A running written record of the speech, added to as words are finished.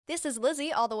This is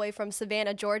Lizzie, all the way from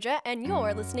Savannah, Georgia, and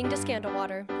you're listening to Scandal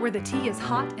Water, where the tea is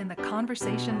hot and the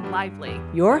conversation lively.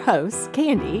 Your hosts,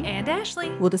 Candy and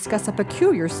Ashley, will discuss a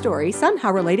peculiar story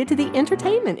somehow related to the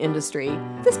entertainment industry.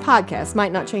 This podcast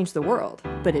might not change the world,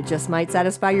 but it just might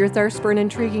satisfy your thirst for an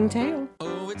intriguing tale.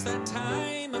 Oh, it's that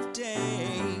time of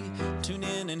day. Tune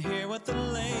in and hear what the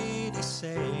ladies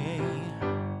say.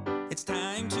 It's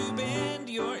time to bend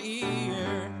your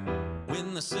ear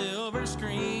when the silver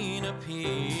screen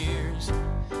appears.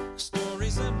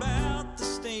 Stories about the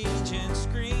stage and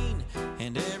screen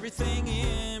and everything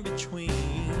in between.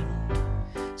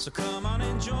 So come on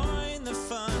and join the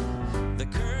fun. The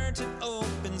curtain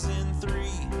opens in 3,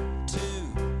 2,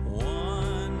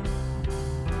 1.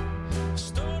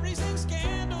 Stories in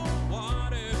Scandal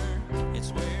Water,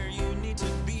 it's where you need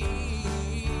to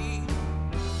be.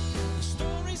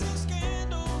 Stories in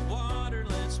Scandal Water,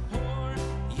 let's pour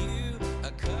you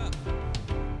a cup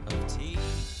of tea.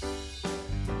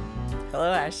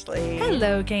 Hello, Ashley.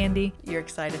 Hello, Candy. You're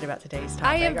excited about today's topic,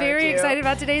 I am very excited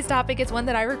about today's topic. It's one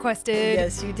that I requested.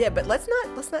 Yes, you did. But let's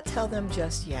not tell them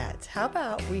just yet. How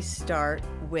about we start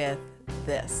with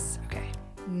this? Okay.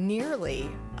 Nearly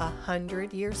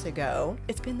 100 years ago,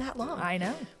 it's been that long. I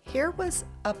know. Here was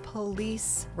a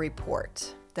police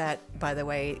report that, by the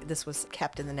way, this was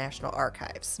kept in the National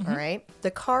Archives, all right?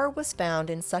 The car was found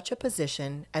in such a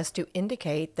position as to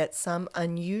indicate that some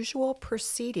unusual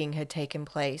proceeding had taken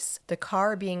place, the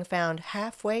car being found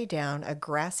halfway down a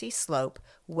grassy slope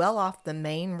well off the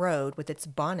main road with its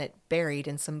bonnet buried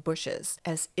in some bushes,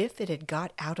 as if it had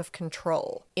got out of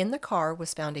control. In the car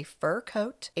was found a fur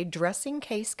coat, a dressing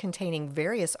case containing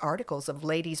various articles of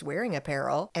ladies' wearing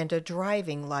apparel, and a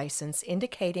driving license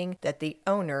indicating that the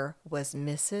owner was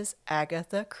Mrs.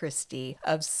 Agatha Christie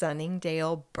of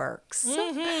Sunningdale Berks.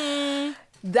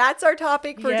 That's our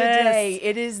topic for today.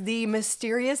 It is the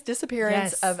mysterious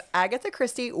disappearance of Agatha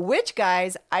Christie, which,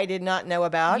 guys, I did not know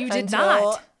about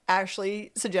until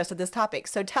Ashley suggested this topic.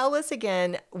 So tell us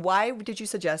again, why did you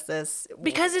suggest this?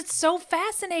 Because it's so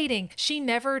fascinating. She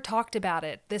never talked about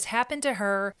it. This happened to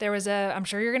her. There was I'm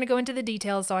sure you're going to go into the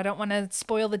details, so I don't want to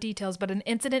spoil the details, but an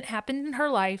incident happened in her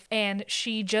life and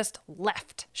she just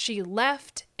left. She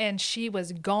left and she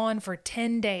was gone for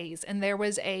 10 days. And there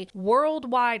was a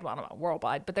worldwide, well, not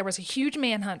worldwide, but there was a huge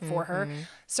manhunt for her.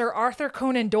 Sir Arthur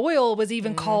Conan Doyle was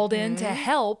even called in to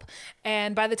help.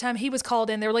 And by the time he was called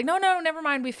in, they were like, no, never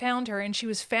mind. We found her. And she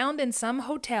was found in some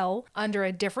hotel under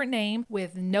a different name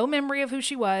with no memory of who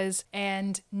she was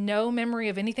and no memory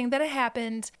of anything that had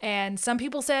happened. And some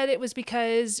people said it was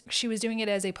because she was doing it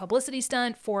as a publicity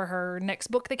stunt for her next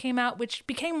book that came out, which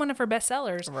became one of her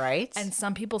bestsellers. Right. And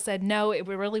some people said, no, it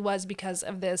really was because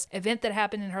of this event that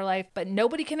happened in her life, but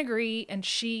nobody can agree, and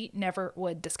she never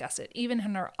would discuss it. Even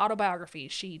in her autobiography,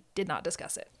 she did not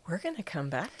discuss it. We're going to come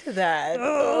back to that.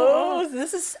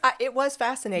 This is, it was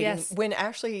fascinating. Yes. When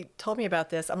Ashley told me about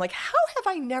this, I'm like, how have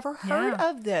I never heard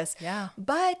of this? Yeah.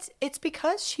 But it's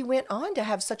because she went on to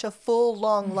have such a full,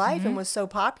 long life and was so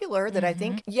popular that I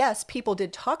think, yes, people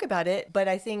did talk about it, but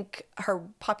I think her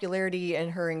popularity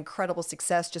and her incredible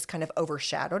success just kind of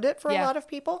overshadowed it for a lot of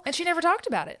people. And she never talked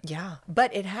about it. Yeah.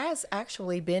 But it has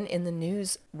actually been in the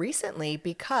news recently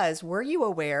because were you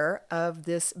aware of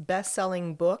this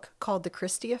best-selling book called The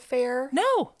Christie Affair?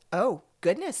 No. Oh,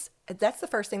 goodness. That's the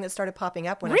first thing that started popping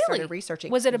up when I started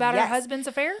researching. Was it about her husband's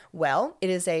affair? Well, it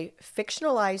is a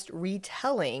fictionalized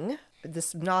retelling,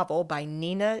 this novel by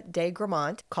Nina de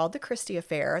Gramont called The Christie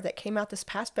Affair that came out this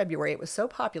past February. It was so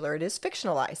popular, it is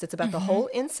fictionalized. It's about the whole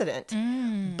incident.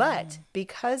 But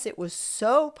because it was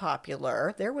so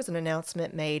popular, there was an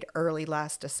announcement made early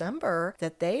last December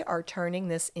that they are turning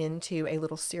this into a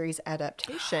little series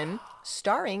adaptation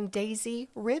starring Daisy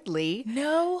Ridley.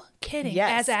 No kidding.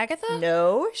 Yes. As Agatha?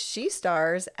 No, she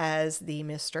stars as the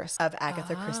mistress of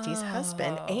Agatha Christie's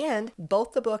husband. And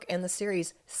both the book and the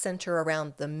series center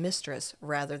around the mistress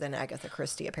rather than Agatha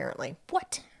Christie, apparently.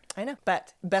 What? I know.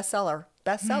 But bestseller.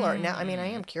 Now, I mean, I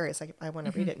am curious. I want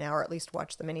to read it now or at least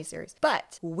watch the miniseries.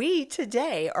 But we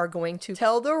today are going to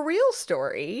tell the real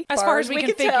story, as far as we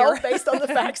can tell, figure, based on the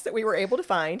facts that we were able to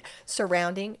find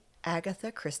surrounding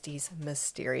Agatha Christie's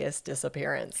mysterious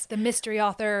disappearance. The mystery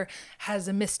author has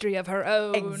a mystery of her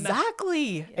own.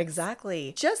 Exactly.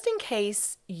 Exactly. Just in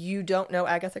case you don't know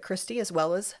Agatha Christie as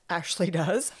well as Ashley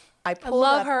does, I I pulled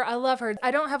love up. her. I love her.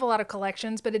 I don't have a lot of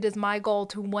collections, but it is my goal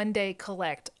to one day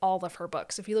collect all of her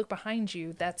books. If you look behind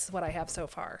you, that's what I have so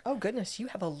far. Oh, goodness, you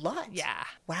have a lot. Yeah.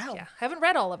 Wow. Yeah. Haven't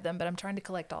read all of them, but I'm trying to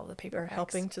collect all of the You're paperbacks.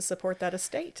 helping to support that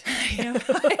estate.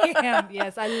 I am.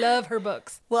 Yes, I love her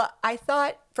books. Well, I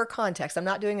thought for context, I'm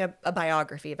not doing a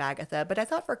biography of Agatha, but I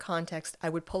thought for context, I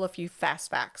would pull a few fast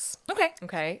facts. Okay.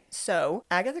 Okay, so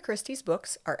Agatha Christie's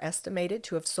books are estimated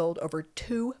to have sold over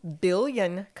 2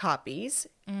 billion copies,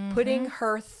 putting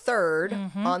her third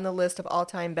on the list of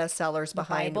all-time bestsellers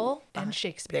behind Bible and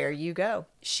Shakespeare. There you go.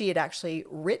 She had actually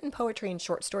written poetry and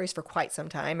short stories for quite some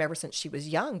time, ever since she was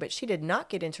young, but she did not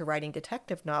get into writing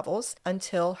detective novels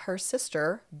until her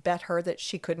sister bet her that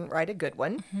she couldn't write a good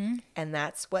one. And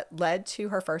that's what led to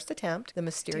her first attempt, The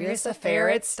Mysterious Affair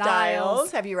at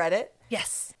Styles. Have you read it?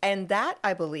 Yes. And that,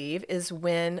 I believe, is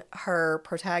when her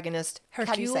protagonist, how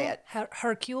do you say it?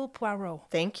 Hercule Poirot.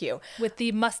 Thank you. With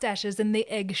the mustaches and the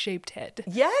egg-shaped head.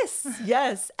 Yes,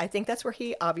 yes. I think that's where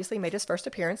he obviously made his first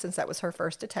appearance, since that was her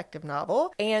first detective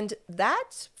novel. And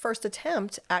that first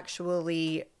attempt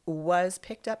actually was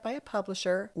picked up by a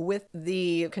publisher with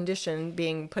the condition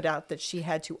being put out that she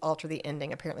had to alter the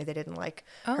ending. Apparently they didn't like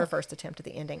her first attempt at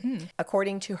the ending.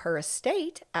 According to her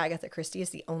estate, Agatha Christie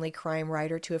is the only crime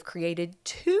writer to have created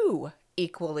 2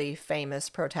 equally famous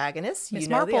protagonists. Miss You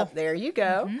know Marple. there you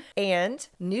go. And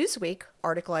Newsweek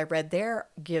article I read there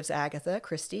gives Agatha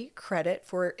Christie credit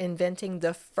for inventing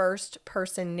the first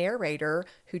person narrator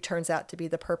who turns out to be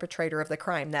the perpetrator of the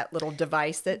crime. That little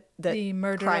device that The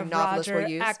murder crime of novelists Roger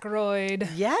will use. Ackroyd.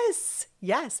 Yes,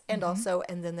 yes. And also,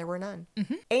 and then there were none.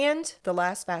 And the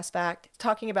last fast fact,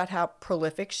 talking about how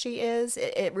prolific she is,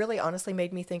 it really honestly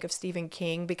made me think of Stephen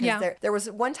King, because there was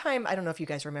one time, I don't know if you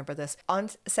guys remember this, on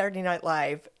Saturday Night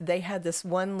Live, they had this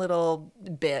one little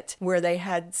bit where they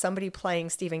had somebody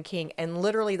playing Stephen King, and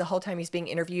literally the whole time he's being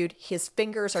interviewed, his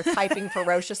fingers are typing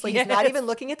ferociously. He's not even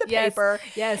looking at the paper.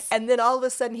 Yes. And then all of a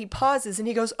sudden he pauses and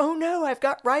he goes, "Oh no, I've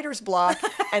got writer's block."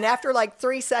 And after like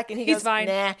 3 seconds, he goes, fine.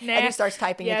 Nah. Nah. And he starts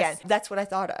typing Yes. again. That's what I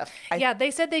thought of. Yeah,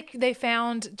 they said they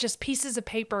found just pieces of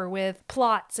paper with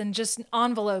plots and just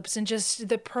envelopes, and just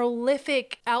the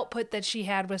prolific output that she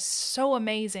had was so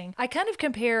amazing. I kind of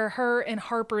compare her and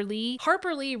Harper Lee.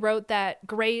 Harper Lee wrote that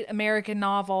great American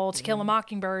novel To Kill a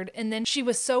Mockingbird, and then she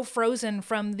was so frozen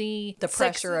from the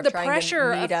pressure of trying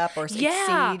to meet up or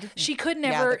Yeah, exceed. she could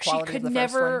Yeah, never the quality of the first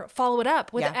never one. follow it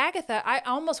up. With Yeah. Agatha, I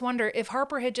almost wonder if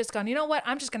Harper had just gone, you know what,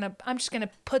 I'm just gonna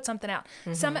put something out.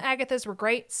 Some Agathas were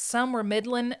great, some were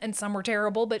middling, and some were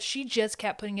terrible, but she just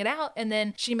kept putting it out, and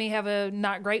then she may have a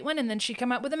not great one, and then she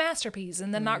come out with a masterpiece,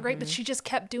 and then not great, but she just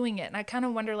kept doing it. And I kind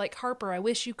of wonder, like, Harper, I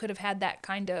wish you could have had that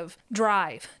kind of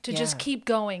drive to just Yeah. keep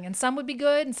going, and some would be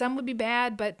good and some would be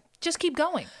bad, but just keep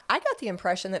going. I got the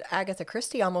impression that Agatha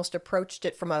Christie almost approached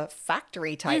it from a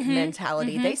factory type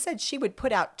mentality. They said she would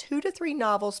put out 2 to 3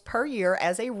 novels per year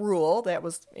as a rule. That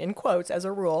was in quotes, as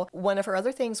a rule. One of her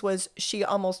other things was she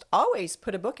almost always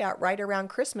put a book out right around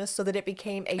Christmas, so that it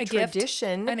became a gift.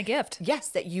 tradition. And a gift. Yes,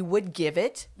 that you would give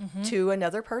it to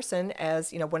another person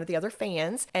as, one of the other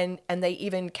fans. And they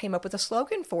even came up with a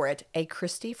slogan for it, A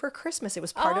Christie for Christmas. It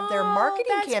was part of their marketing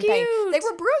that's campaign. cute. They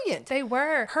were brilliant. They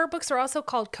were. Her books are also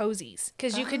called cozies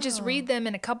because you could just read them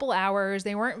in a couple hours.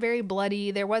 They weren't very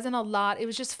bloody. There wasn't a lot. It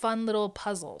was just fun little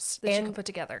puzzles that you could put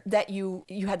together. That you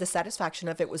had the satisfaction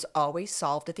of it was always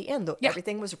solved at the end.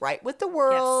 Everything was right with the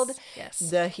world. Yes.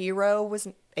 The hero was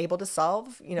able to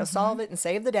solve it and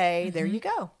save the day. There you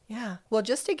go. Yeah. Well,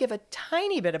 just to give a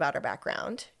tiny bit about her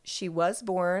background, she was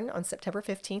born on September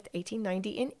 15th, 1890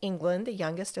 in England, the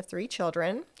youngest of 3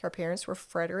 children. Her parents were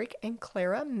Frederick and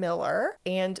Clara Miller.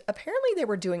 And apparently they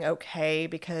were doing okay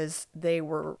because they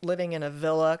were living in a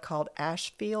villa called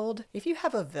Ashfield. If you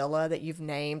have a villa that you've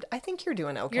named, I think you're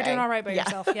doing okay. You're doing all right by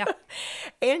yourself. Yeah.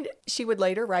 And she would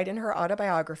later write in her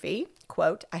autobiography,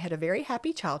 quote, "I had a very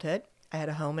happy childhood. I had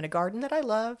a home and a garden that I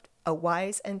loved, a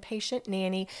wise and patient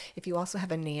nanny." If you also have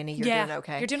a nanny, you're doing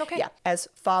okay. You're doing okay. Yeah. As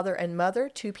father and mother,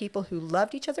 2 people who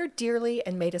loved each other dearly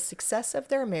and made a success of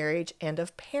their marriage and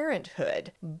of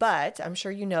parenthood. But I'm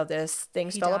sure you know this,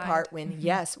 things fell died. apart when,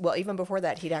 even before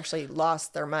that, he'd actually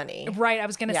lost their money. Right. I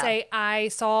was going to Yeah. say, I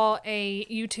saw a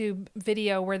YouTube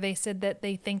video where they said that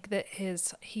they think that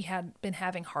he had been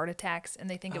having heart attacks, and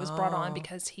they think it was brought on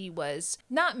because he was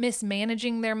not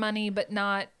mismanaging their money, but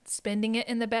not spending it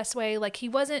in the best way. Like he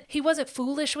he wasn't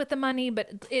foolish with the money,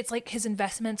 but it's like his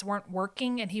investments weren't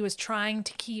working and he was trying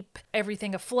to keep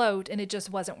everything afloat and it just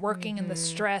wasn't working and the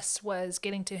stress was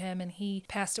getting to him and he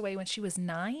passed away when she was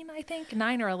 9, I think.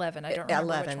 9 or 11. I don't remember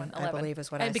 11, which one. 11, I believe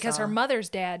is what I saw. Because her mother's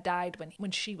dad died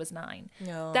when she was 9.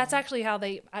 No. That's actually how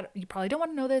you probably don't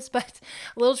want to know this, but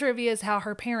a little trivia is how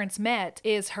her parents met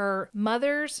is her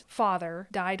mother's father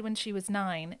died when she was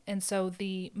 9. And so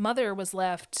the mother was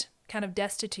left kind of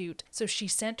destitute. So she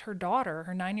sent her daughter,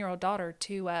 her 9-year-old daughter,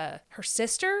 to her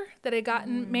sister that had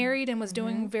gotten married and was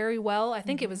doing very well. I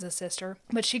think it was a sister.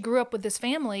 But she grew up with this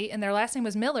family and their last name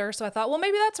was Miller. So I thought, well,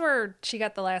 maybe that's where she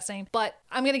got the last name. But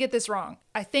I'm going to get this wrong.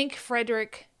 I think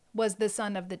Frederick was the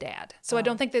son of the dad. So I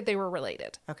don't think that they were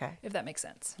related. Okay. If that makes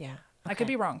sense. Yeah. I could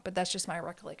be wrong, but that's just my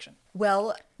recollection.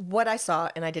 Well, what I saw,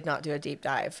 and I did not do a deep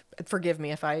dive, forgive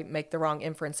me if I make the wrong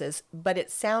inferences, but it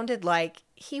sounded like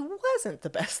he wasn't the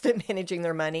best at managing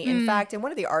their money. In fact, in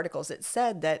one of the articles, it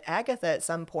said that Agatha at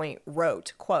some point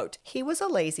wrote, quote, he was a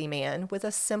lazy man with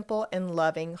a simple and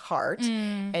loving heart.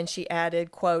 And she added,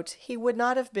 quote, he would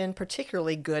not have been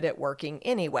particularly good at working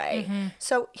anyway.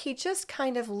 So he just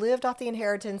kind of lived off the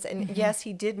inheritance. And yes,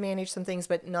 he did manage some things,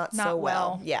 but not so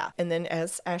well. Yeah. And then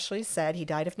as Ashley said, he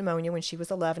died of pneumonia when she was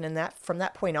 11. And that from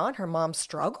that point on, her mom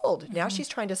struggled. Now she's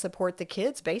trying to support the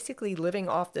kids, basically living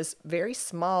off this very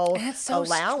small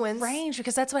allowance. Strange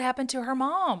because that's what happened to her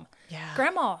mom. Yeah.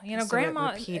 Grandma, So grandma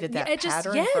it repeated that it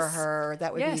pattern just, for her.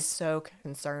 That would be Yes. so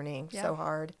concerning, Yeah. so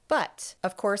hard. But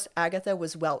of course, Agatha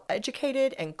was well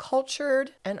educated and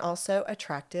cultured and also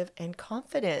attractive and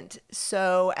confident.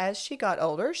 So as she got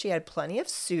older, she had plenty of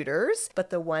suitors, but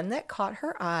the one that caught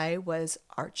her eye was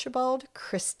Archibald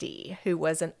Christie, who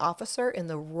was an officer in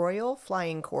the Royal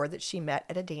Flying Corps that she met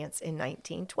at a dance in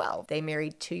 1912. They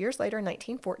married 2 years later in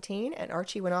 1914, and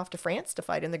Archie went off to France to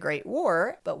fight in the Great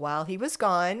War. But while he was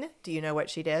gone, do you know what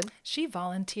she did? She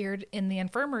volunteered in the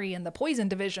infirmary in the poison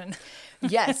division.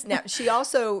 Yes. Now she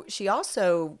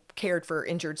also cared for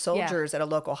injured soldiers at a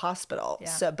local hospital. Yeah.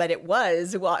 So, but it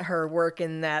was her work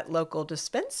in that local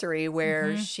dispensary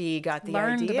where she got the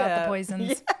Learned idea about the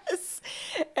poisons. Yes.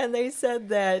 And they said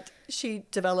that she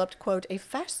developed, quote, a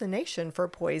fascination for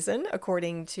poison,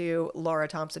 according to Laura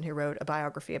Thompson, who wrote a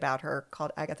biography about her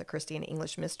called Agatha Christie, an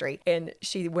English Mystery. And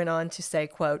she went on to say,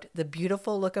 quote, the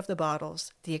beautiful look of the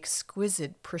bottles, the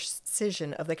exquisite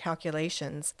precision of the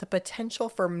calculations, the potential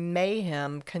for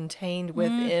mayhem contained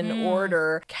within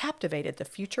order captivated the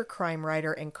future crime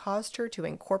writer and caused her to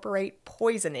incorporate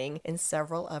poisoning in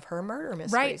several of her murder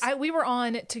mysteries. Right. We were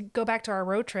on, to go back to our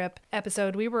road trip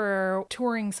episode, we were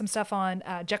touring some stuff on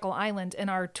Jekyll Island, and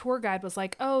our tour guide was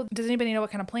like, oh, does anybody know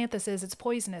what kind of plant this is? It's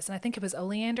poisonous. And I think it was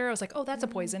oleander. I was like, oh, that's a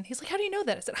poison. He's like, how do you know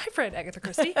that? I said, I've read Agatha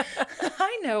Christie.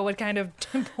 I know what kind of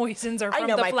poisons are from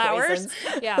the flowers. Poisons.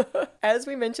 Yeah. As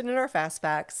we mentioned in our fast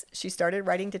facts, she started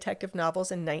writing detective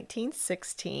novels in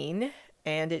 1916.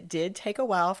 And it did take a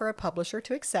while for a publisher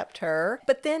to accept her.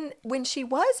 But then when she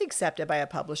was accepted by a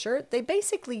publisher, they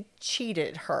basically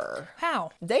cheated her. How?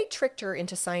 They tricked her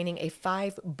into signing a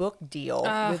 5-book deal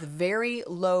with very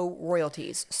low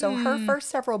royalties. So her first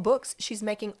several books, she's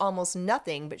making almost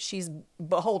nothing, but she's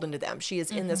beholden to them. She is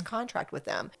in this contract with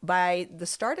them. By the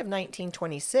start of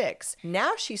 1926,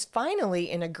 now she's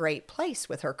finally in a great place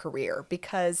with her career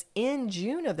because in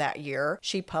June of that year,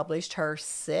 she published her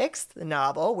 6th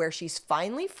novel where she's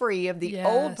finally free of the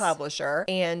old publisher,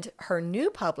 and her new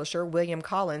publisher, William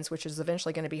Collins, which is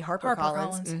eventually going to be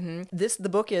HarperCollins. The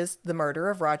book is The Murder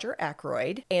of Roger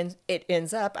Ackroyd, and it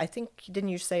ends up, I think, didn't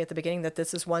you say at the beginning that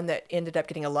this is one that ended up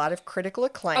getting a lot of critical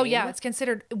acclaim? Oh, yeah. It's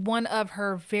considered one of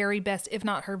her very best, if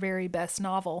not her very best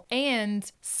novel.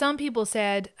 And some people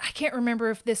said, I can't remember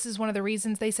if this is one of the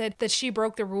reasons, they said that she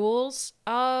broke the rules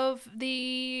of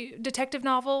the detective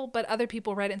novel, but other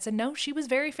people read it and said, no, she was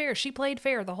very fair. She played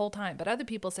fair the whole time. But other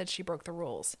people said she broke the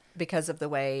rules. Because of the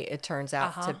way it turns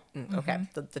out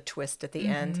the twist at the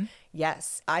end.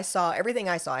 Yes. Everything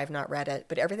I saw, I've not read it,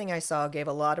 but everything I saw gave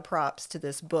a lot of props to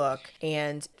this book.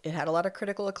 And it had a lot of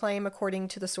critical acclaim according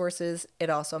to the sources.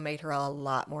 It also made her a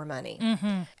lot more money.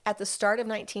 At the start of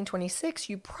 1926,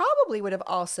 you probably would have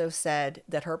also said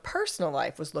that her personal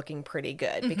life was looking pretty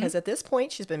good because at this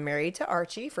point, she's been married to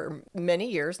Archie for many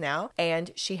years now.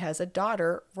 And she has a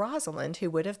daughter, Rosalind,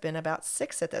 who would have been about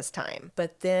 6 at this time.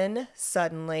 But then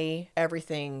suddenly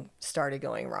everything started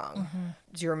going wrong.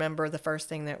 Do you remember the first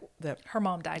thing that Her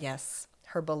mom died. Yes.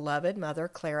 Her beloved mother,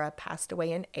 Clara, passed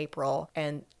away in April,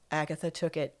 and Agatha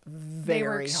took it very hard. They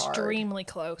were extremely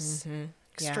close.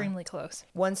 extremely close.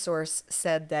 One source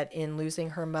said that in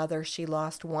losing her mother, she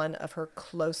lost one of her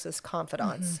closest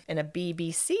confidants. And a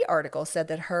BBC article said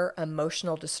that her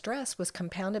emotional distress was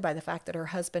compounded by the fact that her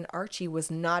husband, Archie,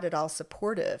 was not at all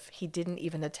supportive. He didn't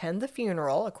even attend the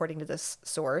funeral, according to this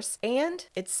source. And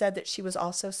it said that she was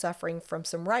also suffering from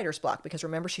some writer's block because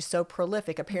remember, she's so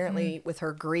prolific. Apparently, with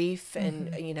her grief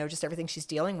and, just everything she's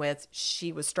dealing with,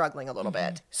 she was struggling a little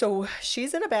bit. So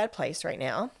she's in a bad place right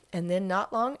now. And then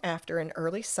not long after, in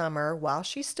early summer, while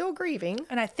she's still grieving.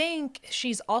 And I think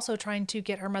she's also trying to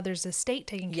get her mother's estate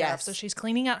taken care of. Yes. So she's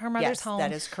cleaning out her mother's home.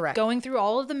 That is correct. Going through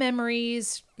all of the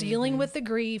memories, dealing with the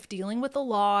grief, dealing with the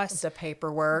loss. The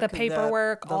paperwork.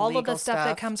 The all of the stuff that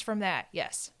stuff. comes from that.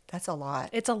 Yes. That's a lot.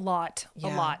 It's a lot. A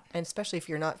lot. And especially if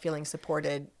you're not feeling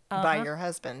supported by your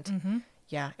husband.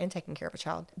 Yeah, and taking care of a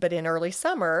child. But in early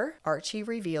summer, Archie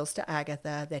reveals to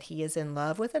Agatha that he is in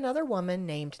love with another woman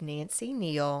named Nancy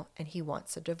Neal, and he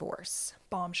wants a divorce.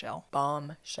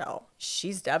 Bombshell.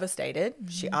 She's devastated.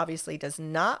 She obviously does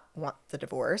not want the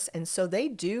divorce, and so they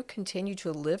do continue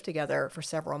to live together for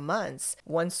several months.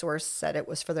 One source said it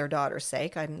was for their daughter's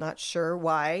sake. I'm not sure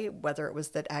why, whether it was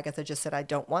that Agatha just said, I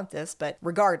don't want this, but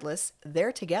regardless,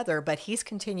 they're together, but he's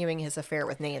continuing his affair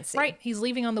with Nancy. Right. He's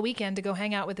leaving on the weekend to go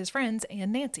hang out with his friends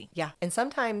and Nancy. Yeah. And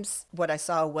sometimes what I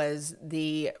saw was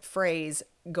the phrase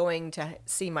going to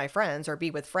see my friends or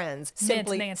be with friends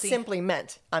simply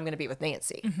meant I'm going to be with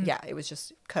Nancy. Yeah, it was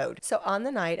just code. So on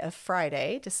the night of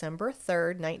Friday, December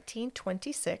 3rd,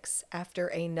 1926, after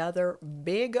another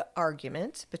big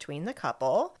argument between the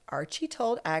couple, Archie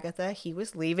told Agatha he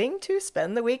was leaving to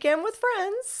spend the weekend with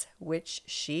friends, which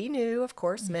she knew, of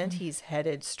course, meant he's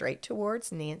headed straight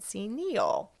towards Nancy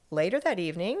Neal. Later that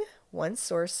evening, one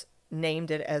source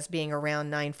named it as being around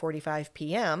 9:45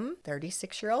 p.m.,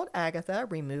 36-year-old Agatha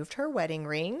removed her wedding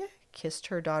ring, kissed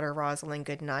her daughter Rosalind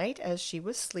goodnight as she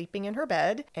was sleeping in her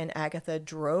bed, and Agatha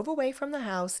drove away from the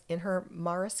house in her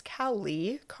Morris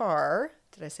Cowley car.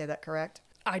 Did I say that correct?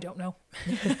 I don't know.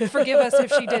 Forgive us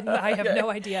if she didn't. I have no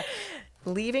idea.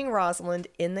 Leaving Rosalind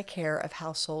in the care of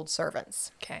household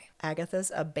servants. Okay.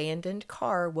 Agatha's abandoned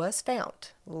car was found,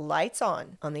 lights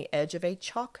on the edge of a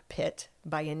chalk pit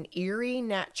by an eerie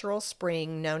natural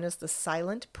spring known as the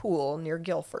Silent Pool near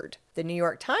Guilford. The New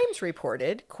York Times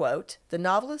reported, quote, the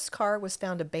novelist's car was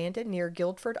found abandoned near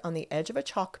Guilford on the edge of a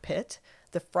chalk pit,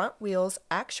 the front wheels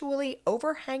actually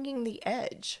overhanging the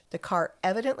edge. The car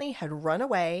evidently had run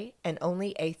away, and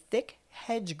only a thick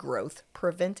hedge growth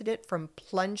prevented it from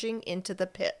plunging into the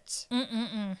pit.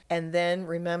 And then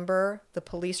remember the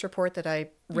police report that I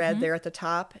read there at the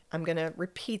top? I'm going to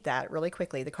repeat that really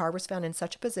quickly. The car was found in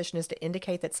such a position as to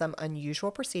indicate that some unusual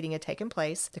proceeding had taken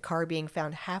place, the car being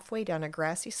found halfway down a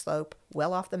grassy slope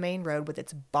well off the main road with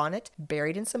its bonnet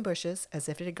buried in some bushes as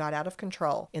if it had got out of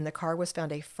control. In the car was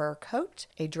found a fur coat,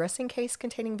 a dressing case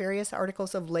containing various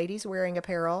articles of ladies' wearing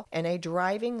apparel, and a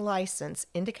driving license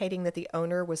indicating that the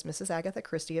owner was Mrs. Agatha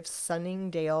Christie of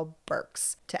Sunningdale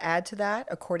Berks. To add to that,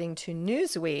 according to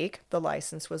Newsweek, the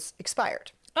license was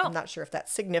expired. Oh. I'm not sure if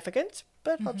that's significant,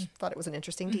 but I just thought it was an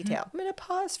interesting detail. I'm going to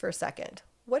pause for a second.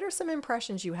 What are some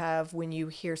impressions you have when you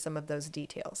hear some of those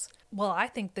details? Well, I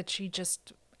think that she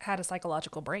just had a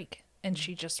psychological break. And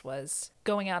she just was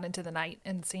going out into the night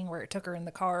and seeing where it took her in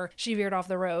the car. She veered off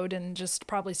the road and just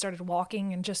probably started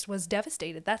walking and just was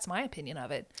devastated. That's my opinion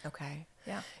of it. Okay.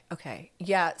 Yeah. Okay.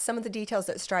 Yeah, some of the details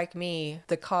that strike me,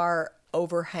 the car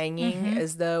overhanging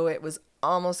as though it was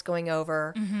almost going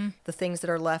over, the things that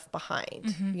are left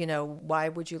behind. You know, why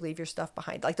would you leave your stuff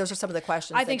behind? Like, those are some of the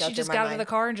questions I think that she go just through my got out of the mind.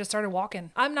 car and just started walking.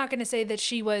 I'm not going to say that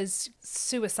she was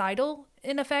suicidal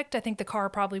in effect. I think the car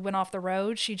probably went off the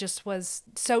road. She just was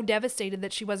so devastated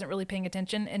that she wasn't really paying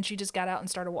attention and she just got out and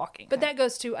started walking. But that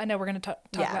goes to, I know we're going to talk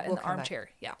about in we'll the come back. armchair.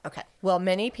 Yeah. Okay. Well,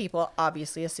 many people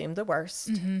obviously assumed the worst,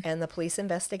 and the police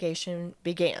investigation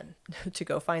began to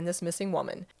go find this missing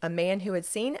woman. A man who had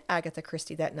seen Agatha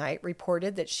Christie that night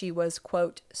reported that she was,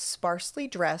 quote, sparsely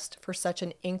dressed for such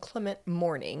an inclement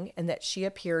morning, and that she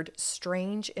appeared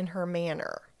strange in her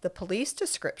manner. The police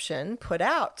description put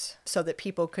out so that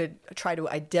people could try to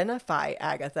identify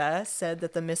Agatha said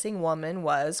that the missing woman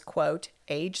was, quote,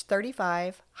 age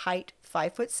 35, height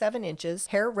 5'7",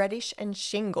 hair reddish and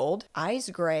shingled,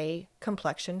 eyes gray,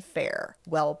 complexion fair,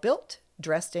 well built,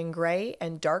 dressed in gray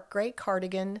and dark gray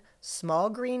cardigan, small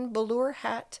green velour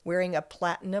hat, wearing a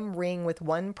platinum ring with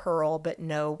one pearl but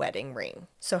no wedding ring.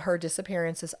 So her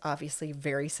disappearance is obviously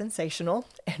very sensational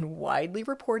and widely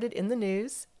reported in the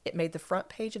news. It made the front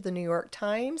page of the New York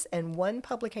Times, and one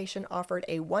publication offered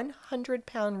a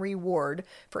 100-pound reward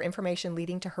for information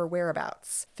leading to her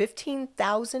whereabouts.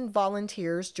 15,000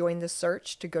 volunteers joined the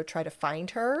search to go try to find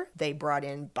her. They brought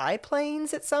in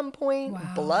biplanes at some point,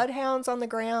 bloodhounds on the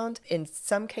ground. In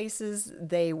some cases,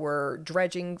 they were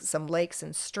dredging some lakes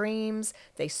and streams.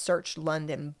 They searched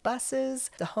London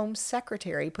buses. The Home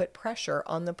Secretary put pressure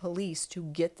on the police to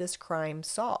get this crime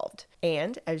solved.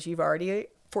 And as you've already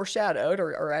foreshadowed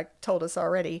or told us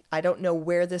already, I don't know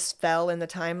where this fell in the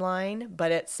timeline,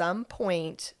 but at some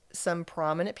point, some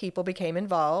prominent people became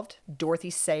involved. Dorothy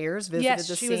Sayers visited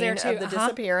the scene of the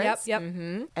disappearance. Yep.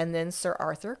 And then Sir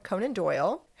Arthur Conan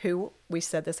Doyle, who, we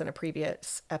said this in a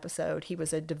previous episode, he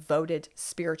was a devoted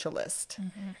spiritualist.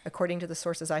 According to the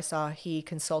sources I saw, he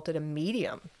consulted a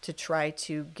medium to try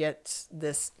to get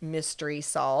this mystery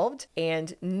solved.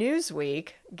 And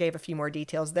Newsweek gave a few more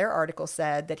details. Their article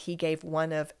said that he gave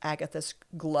one of Agatha's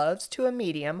gloves to a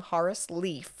medium, Horace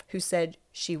Leaf, who said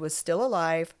she was still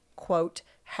alive, quote,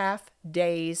 half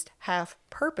dazed, half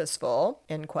purposeful,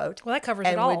 end quote. Well, that covers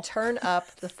it and all. would turn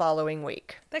up the following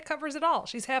week. That covers it all.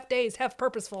 She's half dazed, half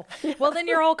purposeful. Well, then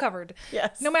you're all covered.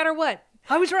 Yes. No matter what.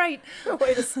 I was right.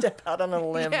 Way to step out on a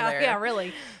limb there. Yeah,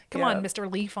 really. Come on,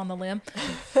 Mr. Leaf on the limb.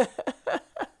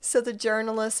 So the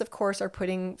journalists, of course, are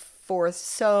putting forth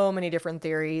so many different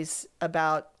theories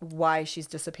about why she's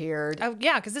disappeared. Oh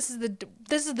yeah, because this is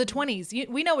the 20s.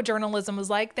 We know what journalism was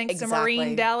like, thanks to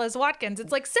Maureen Dallas Watkins.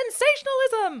 It's like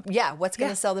sensationalism. Yeah, what's going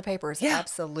to sell the papers? Yeah.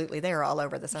 Absolutely. They're all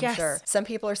over this, I'm sure. Some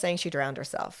people are saying she drowned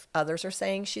herself. Others are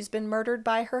saying she's been murdered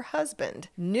by her husband.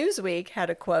 Newsweek had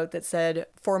a quote that said,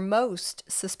 "For most,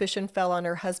 suspicion fell on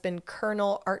her husband,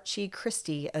 Colonel Archie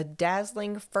Christie, a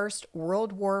dazzling First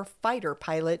World War fighter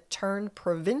pilot turned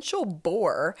provincial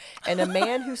bore, and a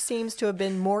man who seems to have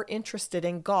been more interested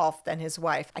in golf than his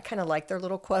wife." I kind of like their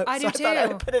little quote. I do too. I thought I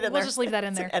would put it in there. We'll just leave that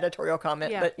in there. It's an editorial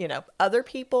comment, but other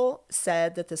people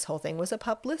said that this whole thing was a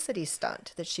publicity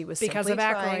stunt, that she was because simply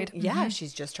of trying. Ackroyd. Yeah,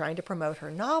 she's just trying to promote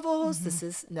her novels. This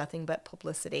is nothing but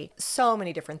publicity. So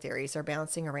many different theories are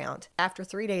bouncing around. After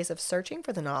 3 days of searching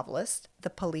for the novelist, the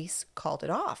police called it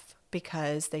off,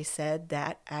 because they said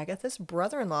that Agatha's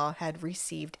brother-in-law had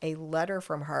received a letter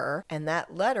from her, and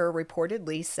that letter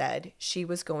reportedly said she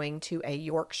was going to a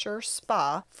Yorkshire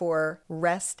spa for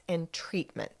rest and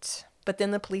treatment. But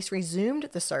then the police resumed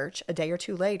the search a day or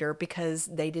two later because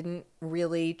they didn't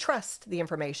really trust the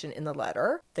information in the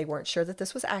letter. They weren't sure that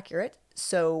this was accurate.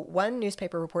 So one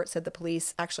newspaper report said the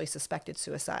police actually suspected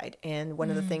suicide. And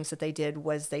one of the things that they did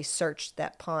was they searched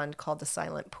that pond called the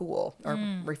Silent Pool, or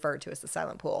referred to as the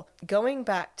Silent Pool. Going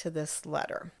back to this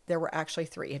letter, there were actually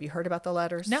 3. Have you heard about the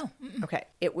letters? No. Okay.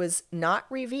 It was not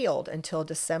revealed until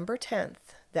December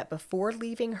 10th that before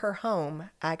leaving her home,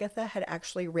 Agatha had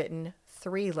actually written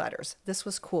 3 letters. This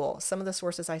was cool. Some of the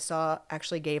sources I saw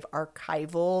actually gave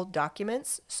archival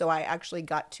documents. So I actually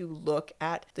got to look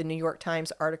at the New York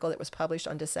Times article that was published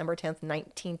on December 10th,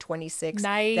 1926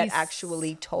 that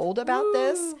actually told about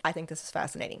this. I think this is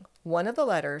fascinating. One of the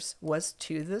letters was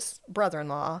to this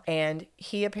brother-in-law, and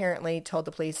he apparently told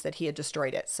the police that he had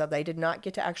destroyed it. So they did not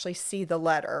get to actually see the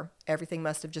letter. Everything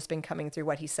must have just been coming through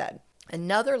what he said.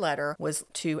 Another letter was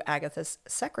to Agatha's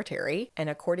secretary, and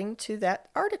according to that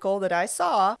article that I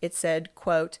saw, it said,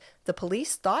 quote, "The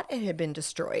police thought it had been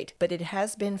destroyed, but it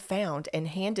has been found and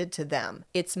handed to them.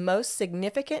 Its most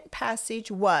significant passage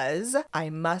was,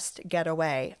 'I must get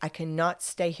away. I cannot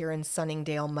stay here in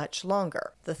Sunningdale much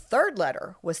longer.'" The third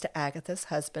letter was to Agatha's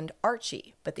husband,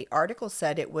 Archie, but the article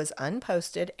said it was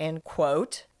unposted and,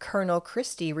 quote, "Colonel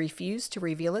Christie refused to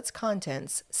reveal its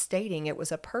contents, stating it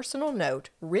was a personal note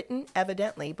written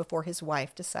evidently before his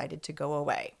wife decided to go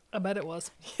away." I bet it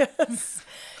was. Yes.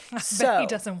 I bet he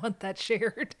doesn't want that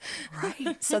shared.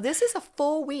 Right. So this is a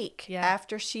full week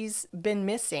after she's been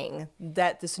missing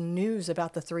that this news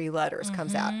about the 3 letters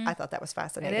comes out. I thought that was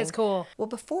fascinating. It is cool. Well,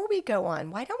 before we go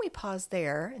on, why don't we pause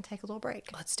there and take a little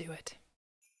break? Let's do it.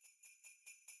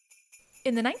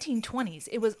 In the 1920s,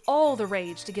 it was all the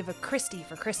rage to give a Christie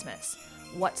for Christmas.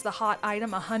 What's the hot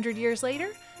item 100 years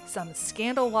later? Some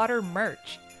Scandal Water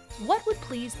merch. What would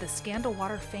please the Scandal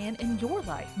Water fan in your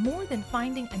life more than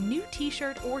finding a new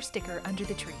t-shirt or sticker under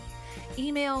the tree?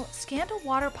 Email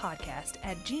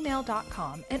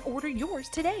scandalwaterpodcast@gmail.com and order yours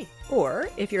today. Or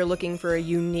if you're looking for a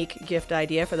unique gift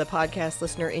idea for the podcast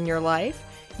listener in your life,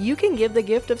 you can give the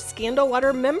gift of Scandal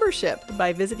Water membership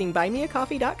by visiting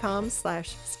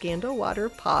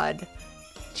buymeacoffee.com/scandalwaterpod.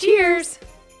 Cheers!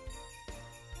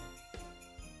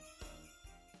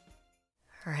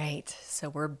 All right, so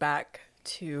we're back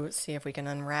to see if we can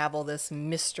unravel this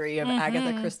mystery of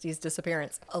Agatha Christie's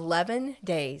disappearance. 11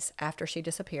 days after she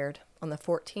disappeared, on the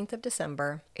 14th of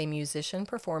December, a musician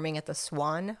performing at the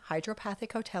Swan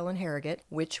Hydropathic Hotel in Harrogate,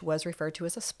 which was referred to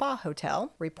as a spa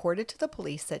hotel, reported to the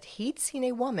police that he'd seen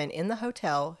a woman in the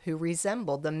hotel who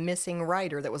resembled the missing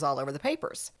writer that was all over the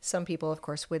papers. Some people, of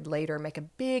course, would later make a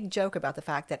big joke about the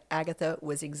fact that Agatha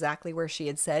was exactly where she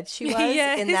had said she was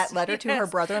in that letter to her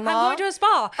brother-in-law. I'm going to a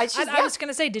spa. I Yeah. was going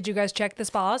to say, did you guys check the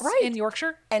spas in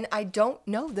Yorkshire? And I don't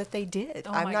know that they did.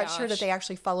 Oh I'm my not sure that gosh. they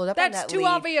actually followed up on that That's too lead.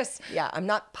 obvious. Yeah, I'm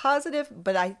not positive,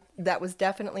 but that was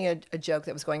definitely a joke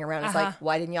that was going around. It's like,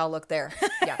 why didn't y'all look there?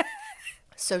 Yeah.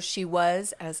 So she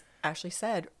was, as Ashley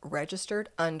said, registered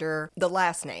under the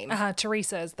last name.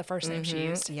 Teresa is the first name she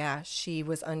used. Yeah, she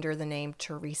was under the name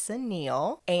Teresa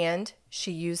Neal, and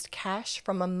she used cash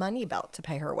from a money belt to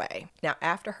pay her way. Now,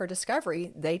 after her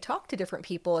discovery, they talked to different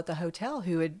people at the hotel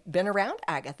who had been around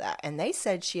Agatha, and they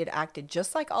said she had acted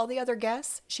just like all the other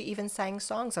guests. She even sang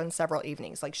songs on several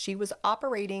evenings. Like, she was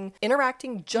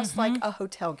interacting just like a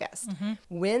hotel guest.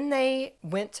 When they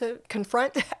went to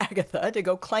confront Agatha to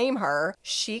go claim her,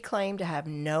 she claimed to have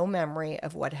no memory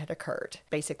of what had occurred.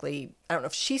 Basically, I don't know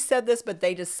if she said this, but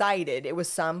they decided it was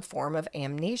some form of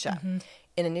amnesia.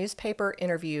 In a newspaper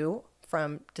interview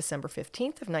from December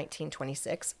 15th of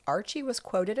 1926, Archie was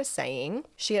quoted as saying,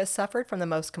 "She has suffered from the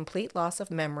most complete loss of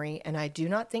memory, and I do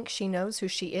not think she knows who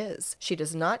she is. She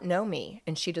does not know me,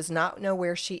 and she does not know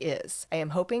where she is. I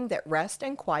am hoping that rest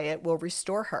and quiet will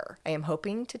restore her. I am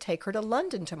hoping to take her to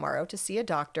London tomorrow to see a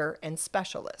doctor and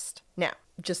specialist." Now,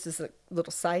 just as a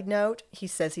little side note, he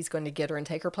says he's going to get her and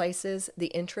take her places. The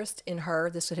interest in her,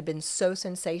 this would have been so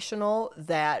sensational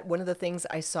that one of the things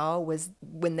I saw was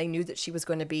when they knew that she was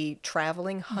going to be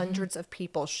traveling, hundreds of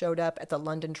people showed up at the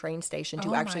London train station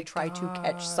to actually try to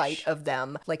catch sight of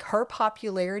them. Like, her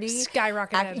popularity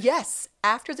skyrocketed. Yes.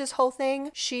 After this whole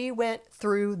thing, she went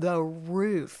through the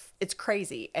roof. It's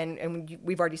crazy. And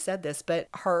we've already said this, but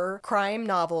her crime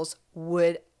novels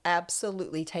would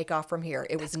absolutely take off from here.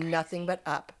 It was nothing but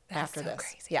up after this.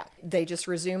 Crazy. Yeah. They just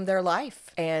resumed their life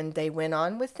and they went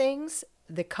on with things.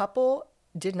 The couple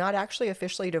did not actually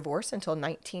officially divorce until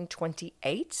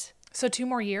 1928. So 2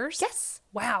 more years? Yes.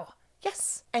 Wow.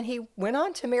 Yes. And he went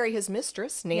on to marry his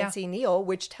mistress, Nancy Neal,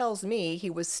 which tells me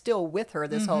he was still with her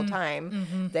this whole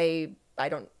time.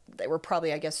 They were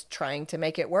probably, I guess, trying to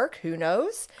make it work. Who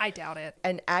knows? I doubt it.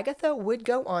 And Agatha would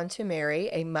go on to marry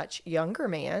a much younger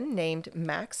man named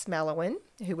Max Mallowan,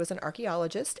 who was an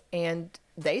archaeologist, and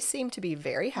they seemed to be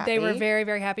very happy. They were very,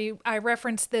 very happy. I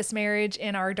referenced this marriage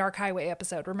in our Dark Highway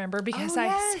episode, remember? Because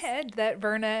I said that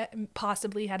Verna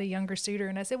possibly had a younger suitor.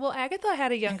 And I said, well, Agatha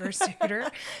had a younger suitor.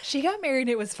 She got married.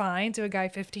 It was fine to a guy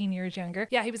 15 years younger.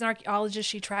 Yeah, he was an archaeologist.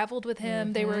 She traveled with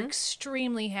him. They were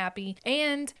extremely happy.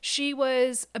 And she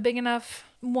was a big enough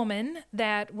woman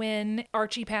that when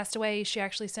Archie passed away, she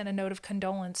actually sent a note of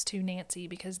condolence to Nancy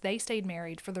because they stayed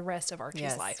married for the rest of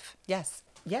Archie's life.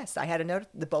 Yes, I had a note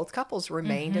that both couples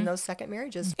remained in those second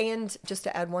marriages. And just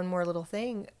to add one more little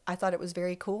thing, I thought it was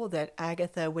very cool that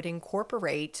Agatha would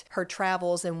incorporate her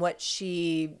travels and what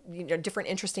she, different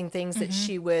interesting things that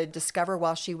she would discover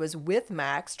while she was with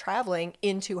Max traveling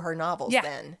into her novels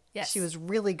then. Yes. She was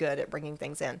really good at bringing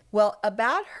things in. Well,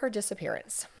 about her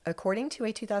disappearance, according to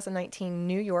a 2019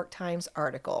 New York Times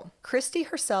article, Christie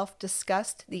herself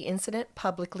discussed the incident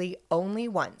publicly only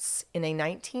once in a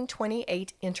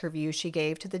 1928 interview she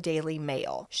gave to the Daily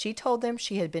Mail. She told them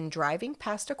she had been driving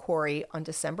past a quarry on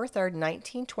December 3rd,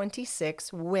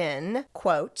 1926 when,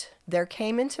 quote, "There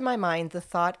came into my mind the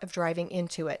thought of driving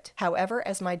into it. However,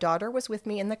 as my daughter was with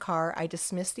me in the car, I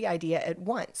dismissed the idea at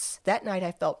once. That night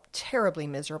I felt terribly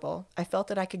miserable. I felt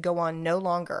that I could go on no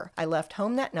longer. I left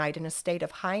home that night in a state of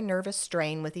high nervous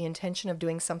strain with the intention of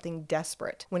doing something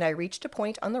desperate. When I reached a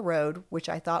point on the road, which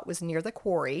I thought was near the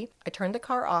quarry, I turned the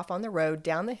car off on the road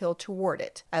down the hill toward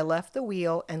it. I left the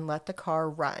wheel and let the car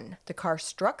run. The car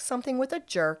struck something with a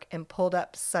jerk and pulled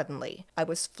up suddenly. I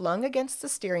was flung against the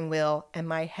steering wheel and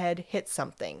my head hit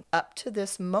something. Up to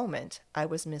this moment, I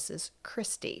was Mrs.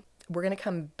 Christie." We're going to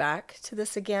come back to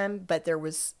this again, but there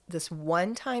was this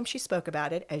one time she spoke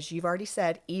about it. As you've already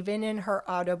said, even in her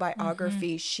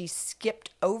autobiography, she skipped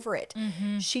over it.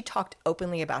 She talked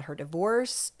openly about her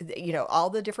divorce, all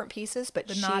the different pieces, but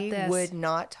she would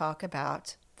not talk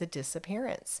about the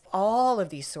disappearance. All of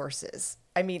these sources,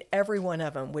 I mean, every one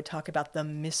of them would talk about the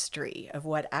mystery of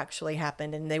what actually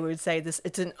happened. And they would say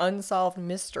it's an unsolved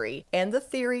mystery. And the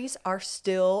theories are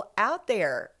still out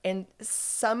there. And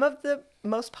some of the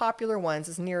most popular ones,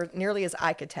 as nearly as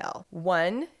I could tell.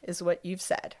 One is what you've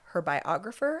said. Her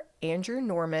biographer, Andrew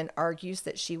Norman, argues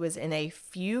that she was in a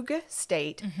fugue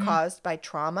state caused by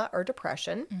trauma or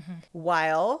depression,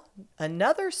 while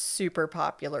another super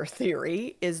popular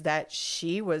theory is that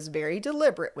she was very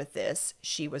deliberate with this.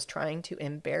 She was trying to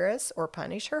embarrass or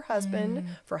punish her husband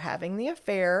for having the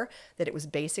affair, that it was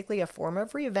basically a form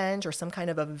of revenge or some kind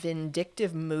of a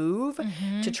vindictive move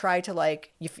to try to,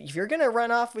 like, if you're going to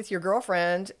run off with your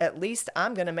girlfriend, at least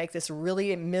I'm going to make this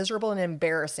really miserable and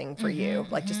embarrassing for you,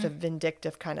 like just a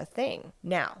vindictive kind of thing.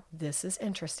 Now, this is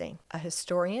interesting. A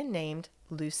historian named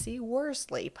Lucy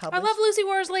Worsley published. I love Lucy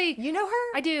Worsley. You know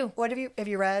her? I do. What have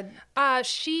you read?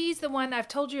 She's the one I've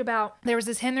told you about. There was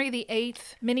this Henry VIII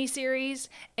miniseries,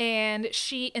 and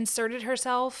she inserted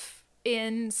herself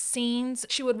in scenes.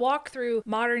 She would walk through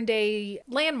modern day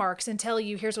landmarks and tell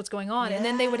you, here's what's going on. Yes. And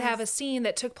then they would have a scene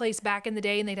that took place back in the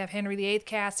day, and they'd have Henry VIII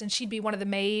cast, and she'd be one of the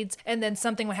maids, and then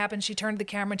something would happen. She turned to the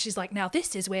camera and she's like, now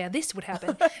this is where this would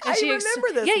happen. And I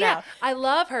remember this now. Yeah. I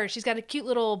love her. She's got a cute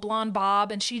little blonde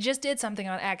bob, and she just did something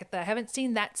on Agatha. I haven't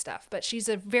seen that stuff, but she's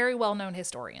a very well-known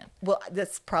historian. Well,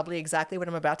 that's probably exactly what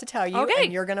I'm about to tell you. Okay.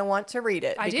 And you're going to want to read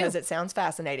it because it sounds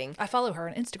fascinating. I follow her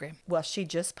on Instagram. Well, she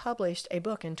just published a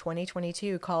book in 2022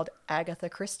 called Agatha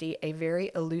Christie, A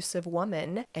Very Elusive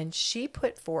Woman, and she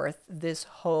put forth this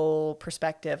whole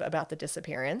perspective about the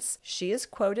disappearance. She is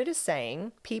quoted as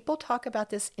saying, "People talk about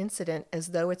this incident as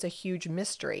though it's a huge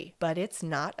mystery, but it's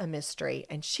not a mystery."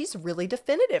 And she's really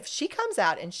definitive. She comes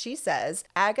out and she says,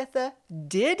 Agatha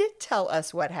did tell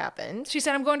us what happened. She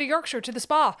said, I'm going to Yorkshire to the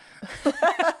spa.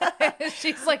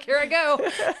 She's like, here I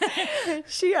go.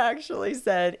 She actually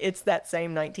said it's that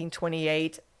same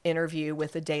 1928 interview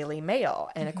with the Daily Mail.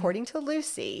 And according to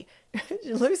Lucy,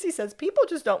 Lucy says people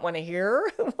just don't want to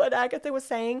hear what Agatha was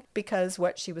saying because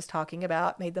what she was talking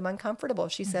about made them uncomfortable.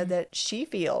 She said that she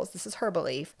feels, this is her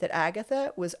belief, that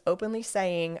Agatha was openly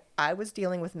saying, I was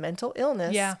dealing with mental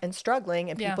illness and struggling,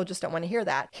 and people just don't want to hear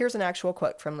that. Here's an actual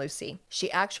quote from Lucy.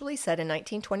 She actually said in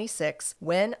 1926,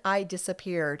 when I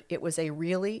disappeared, it was a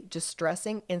really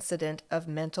distressing incident of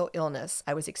mental illness.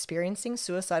 I was experiencing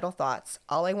suicidal thoughts.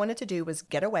 All I wanted to do was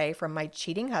get away from my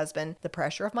cheating husband, the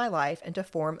pressure of my life, and to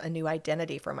form a new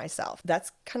identity for myself.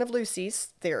 That's kind of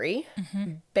Lucy's theory.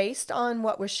 Based on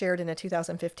what was shared in a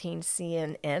 2015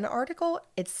 CNN article,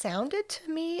 it sounded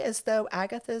to me as though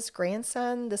Agatha's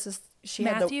grandson,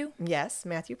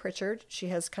 Matthew Pritchard. She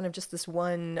has kind of just this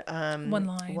one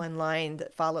line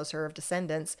that follows her of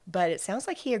descendants, but it sounds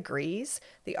like he agrees.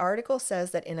 The article says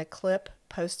that in a clip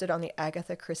posted on the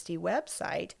Agatha Christie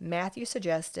website, Matthew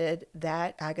suggested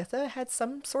that Agatha had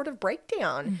some sort of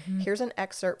breakdown. Here's an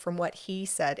excerpt from what he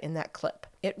said in that clip.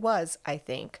 It was, I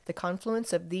think, the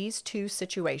confluence of these two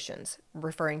situations,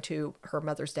 referring to her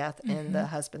mother's death and the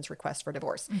husband's request for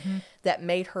divorce, that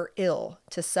made her ill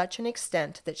to such an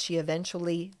extent that she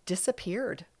eventually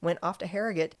disappeared, went off to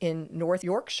Harrogate in North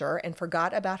Yorkshire, and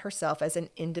forgot about herself as an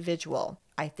individual.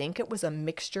 I think it was a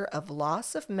mixture of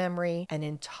loss of memory and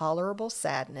intolerable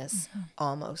sadness,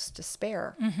 almost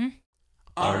despair.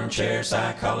 Armchair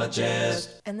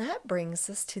psychologist. And that brings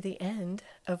us to the end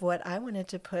of what I wanted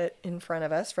to put in front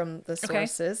of us from the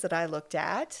sources that I looked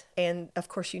at. And of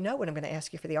course, you know what I'm going to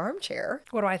ask you for the armchair.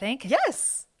 What do I think?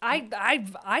 Yes.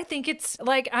 I think it's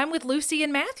like I'm with Lucy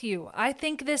and Matthew. I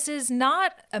think this is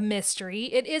not a mystery.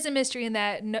 It is a mystery in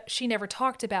that she never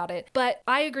talked about it, but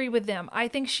I agree with them. I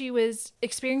think she was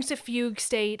experiencing a fugue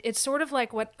state. It's sort of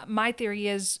like what my theory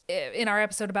is in our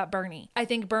episode about Bernie. I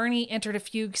think Bernie entered a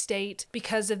fugue state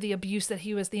because of the abuse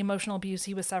the emotional abuse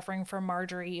he was suffering from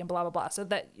Marjorie and blah, blah, blah. So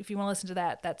that if you want to listen to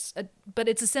that, but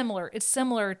it's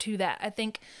similar to that. I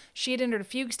think she had entered a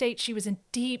fugue state. She was in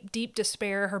deep, deep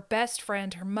despair. Her best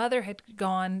friend, her mother had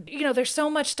gone. You know, there's so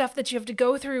much stuff that you have to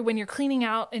go through when you're cleaning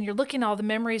out and you're looking at all the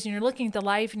memories and you're looking at the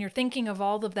life and you're thinking of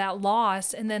all of that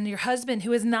loss. And then your husband,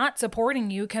 who is not supporting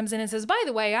you, comes in and says, by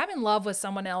the way, I'm in love with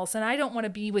someone else and I don't want to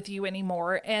be with you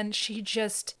anymore. And it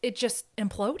just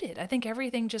imploded. I think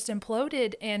everything just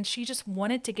imploded and she just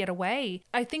wanted to get away.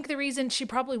 I think the reason she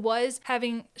probably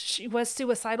she was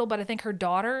suicidal, but I think her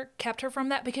daughter kept her from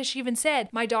that because she even said,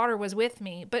 my daughter was with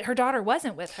me, but her daughter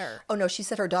wasn't with her. Oh no, she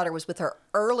said her daughter was with her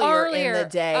earlier in the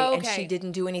day, and she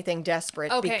didn't do anything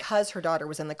desperate because her daughter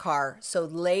was in the car. So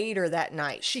later that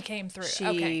night, she came through.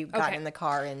 She got in the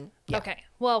car and Okay.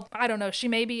 Well, I don't know. She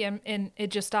may be and it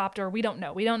just stopped, or we don't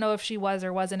know. We don't know if she was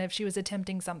or wasn't, if she was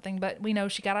attempting something, but we know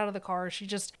she got out of the car. She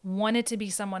just wanted to be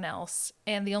someone else.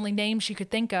 And the only name she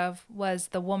could think of was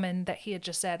the woman that he had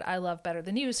just said, I love better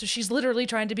than you. So she's literally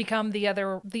trying to become the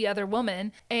other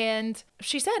woman. And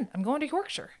she said, I'm going to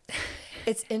Yorkshire.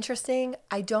 It's interesting.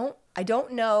 I don't I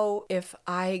don't know if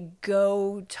I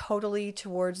go totally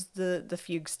towards the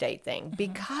fugue state thing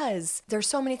because there's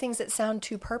so many things that sound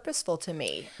too purposeful to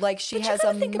me. Like she But you has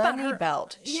gotta a think about money her-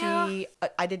 belt. Yeah.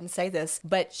 I didn't say this,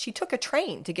 but she took a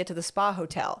train to get to the spa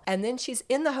hotel. And then she's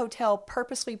in the hotel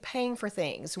purposely paying for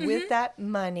things with that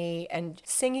money and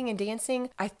singing and dancing.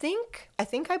 I think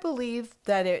I believe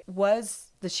that it was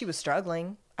that she was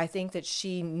struggling. I think that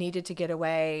she needed to get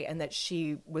away and that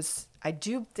I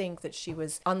do think that she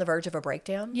was on the verge of a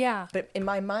breakdown. Yeah. But in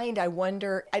my mind, I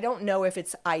wonder, I don't know if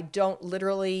it's, I don't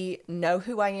literally know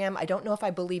who I am. I don't know if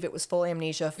I believe it was full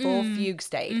amnesia, full fugue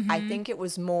state. I think it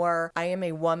was more, I am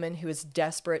a woman who is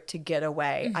desperate to get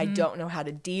away. I don't know how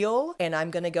to deal and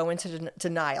I'm going to go into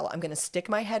denial. I'm going to stick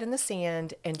my head in the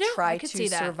sand and Yeah, try I could to see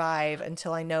that. survive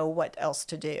until I know what else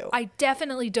to do. I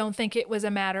definitely don't think it was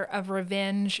a matter of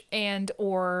revenge and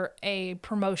or a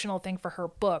promotional thing for her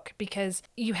book, because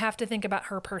you have to think about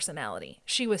her personality.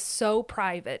 She was so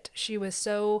private. She was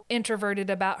so introverted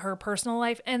about her personal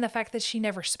life and the fact that she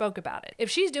never spoke about it. If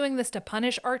she's doing this to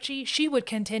punish Archie, she would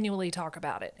continually talk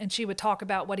about it, and she would talk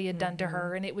about what he had done to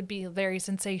her, and it would be very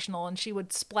sensational, and she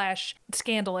would splash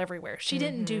scandal everywhere. She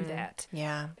didn't do that.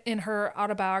 Yeah. In her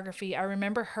autobiography, I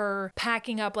remember her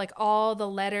packing up like all the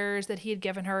letters that he had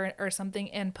given her or something,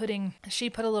 and she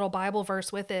put a little Bible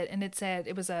verse with it, and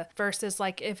it was a verse that's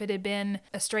like, if it had been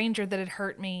a stranger that had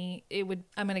hurt me,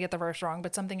 I'm going to get the verse wrong,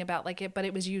 but something about like it, but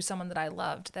it was you, someone that I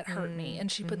loved, that hurt me.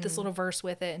 And she put this little verse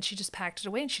with it, and she just packed it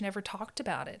away, and she never talked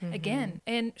about it again.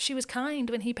 And she was kind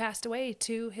when he passed away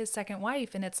to his second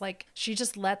wife, and it's like she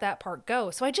just let that part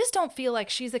go. So I just don't feel like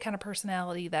she's the kind of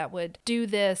personality that would do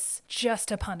this just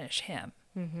to punish him.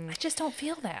 I just don't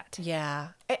feel that. Yeah.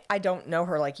 I don't know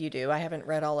her like you do. I haven't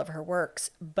read all of her works,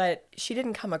 but she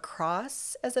didn't come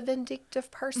across as a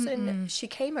vindictive person. She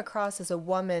came across as a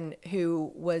woman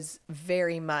who was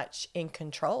very much in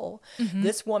control.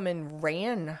 This woman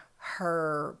ran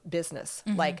her business.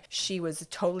 Like she was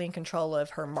totally in control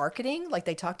of her marketing. Like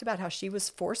they talked about how she was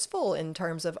forceful in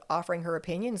terms of offering her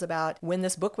opinions about when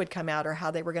this book would come out or how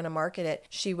they were going to market it.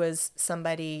 She was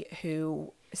somebody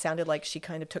who sounded like she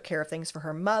kind of took care of things for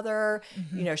her mother.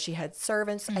 You know, she had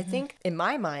servants. I think in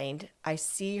my mind, I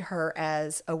see her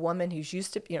as a woman who's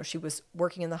used to, she was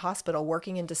working in the hospital,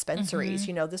 working in dispensaries.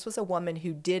 This was a woman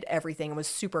who did everything and was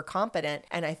super competent.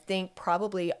 And I think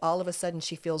probably all of a sudden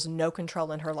she feels no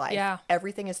control in her life. Yeah.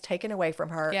 Everything is taken away from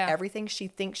her. Yeah. Everything she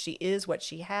thinks she is, what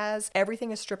she has,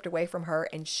 everything is stripped away from her,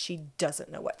 and she doesn't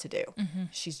know what to do.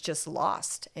 She's just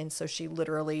lost. And so she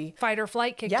literally... Fight or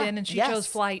flight kicked in, and she chose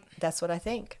flight. That's what I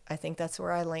think. I think that's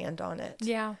where I land on it.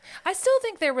 Yeah. I still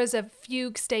think there was a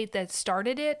fugue state that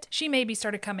started it. She maybe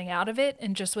started coming out of it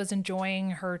and just was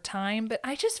enjoying her time. But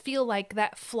I just feel like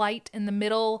that flight in the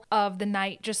middle of the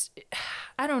night, just,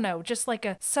 I don't know, just like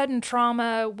a sudden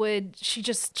trauma she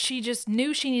just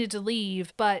knew she needed to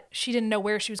leave, but she didn't know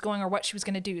where she was going or what she was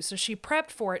going to do. So she prepped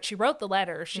for it. She wrote the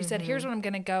letter. She said, here's what I'm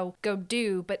going to go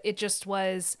do. But it just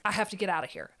was, I have to get out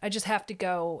of here. I just have to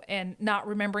go, and not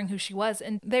remembering who she was.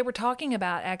 And they were talking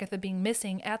about Agatha being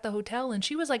missing at the hotel, and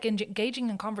she was like engaging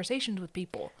in conversations with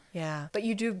people. Yeah. But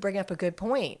you do bring up a good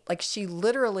point. Like she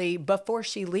literally, before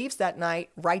she leaves that night,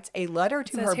 writes a letter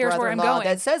to her "Here's where I'm brother-in-law going."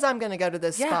 that says, I'm going to go to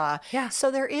this spa. Yeah. So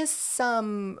there is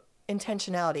some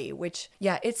intentionality, which,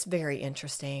 it's very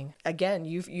interesting. Again,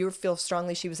 you feel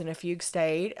strongly she was in a fugue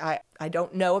state. I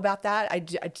don't know about that. I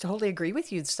totally agree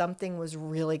with you. Something was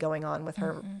really going on with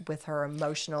her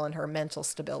emotional and her mental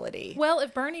stability. Well,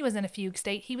 if Bernie was in a fugue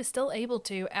state, he was still able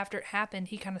to, after it happened,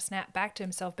 he kind of snapped back to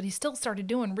himself, but he still started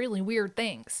doing really weird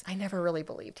things. I never really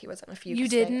believed he was in a fugue You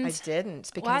state. didn't? I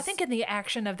didn't. Because, Well, I think in the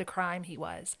action of the crime he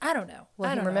was. I don't know.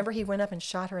 I don't remember he went up and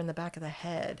shot her in the back of the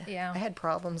head. Yeah. I had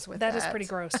problems with that. That is pretty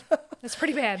gross. That's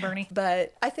pretty bad, Bernie.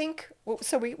 But I think,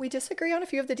 so we disagree on a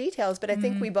few of the details, but I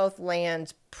think we both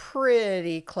land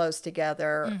pretty close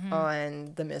together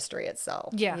on the mystery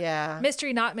itself. Yeah. Yeah.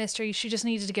 Mystery, not mystery. She just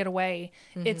needed to get away.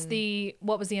 It's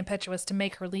what was the impetus to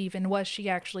make her leave, and was she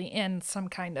actually in some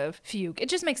kind of fugue? It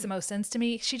just makes the most sense to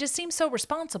me. She just seems so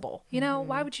responsible.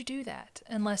 Why would you do that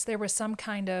unless there was some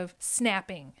kind of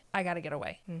snapping? I got to get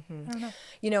away. I don't know.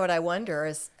 You know what I wonder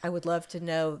is, I would love to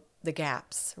know the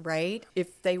gaps, right?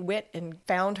 If they went and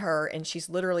found her and she's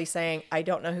literally saying, I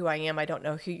don't know who I am, I don't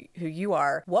know who you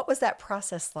are. What was that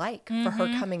process like for her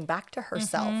coming back to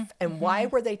herself? And why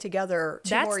were they together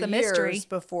two That's more the years mystery.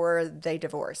 before they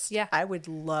divorced? Yeah. I would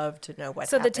love to know what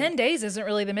So happened. the 10 days isn't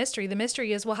really the mystery. The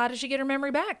mystery is, well, how did she get her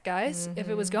memory back, guys? If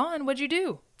it was gone, what'd you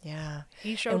do? Yeah.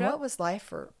 He showed and up. what was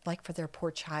life like for their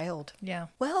poor child? Yeah.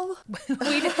 Well, We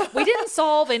didn't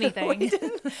solve anything.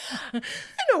 in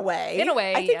a way. In a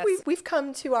way, I think yes. we've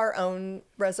come to our own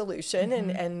resolution,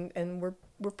 and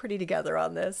we're pretty together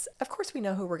on this. Of course, we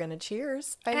know who we're going to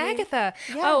cheers. Agatha.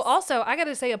 Yes. Oh, also, I got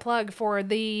to say a plug for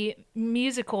the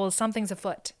musical Something's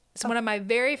Afoot. It's one of my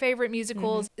very favorite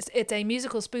musicals. It's a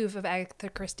musical spoof of Agatha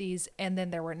Christie's And Then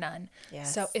There Were None.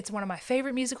 Yes. So it's one of my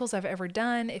favorite musicals I've ever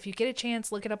done. If you get a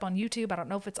chance, look it up on YouTube. I don't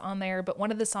know if it's on there, but one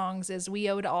of the songs is We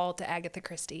Owe It All to Agatha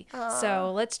Christie.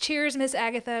 So let's cheers, Miss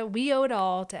Agatha. We owe it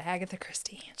all to Agatha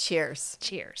Christie. Cheers.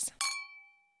 Cheers.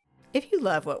 If you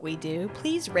love what we do,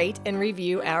 please rate and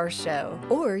review our show.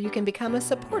 Or you can become a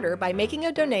supporter by making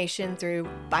a donation through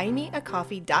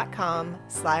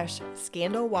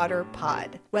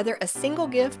buymeacoffee.com/scandalwaterpod. Whether a single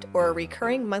gift or a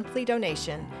recurring monthly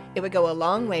donation, it would go a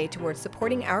long way towards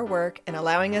supporting our work and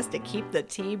allowing us to keep the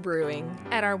tea brewing.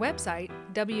 At our website,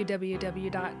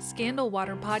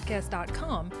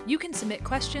 www.scandalwaterpodcast.com, you can submit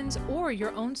questions or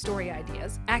your own story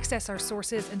ideas, access our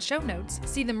sources and show notes,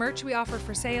 see the merch we offer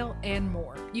for sale, and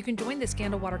more. You can join the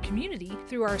Scandal Water community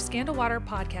through our Scandal Water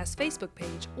Podcast Facebook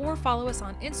page or follow us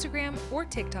on Instagram or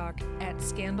TikTok at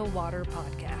Scandal Water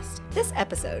Podcast. This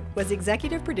episode was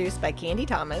executive produced by Candy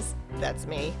Thomas, that's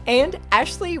me, and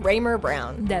Ashley Raymer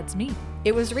Brown. That's me.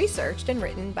 It was researched and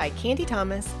written by Candy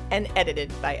Thomas and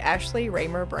edited by Ashley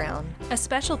Raymer Brown. A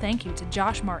special thank you to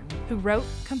Josh Martin, who wrote,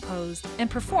 composed, and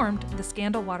performed the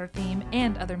Scandal Water theme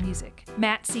and other music.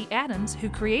 Matt C. Adams, who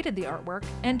created the artwork,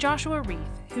 and Joshua Reith,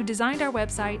 who designed our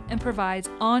website and provides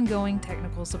ongoing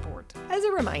technical support. As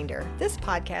a reminder, this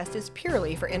podcast is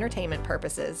purely for entertainment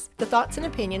purposes. The thoughts and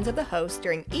opinions of the host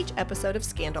during each episode of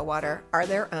Scandal Water are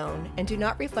their own and do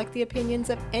not reflect the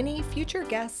opinions of any future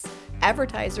guests,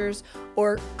 advertisers,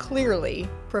 or clearly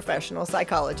professional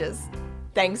psychologists.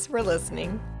 Thanks for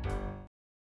listening.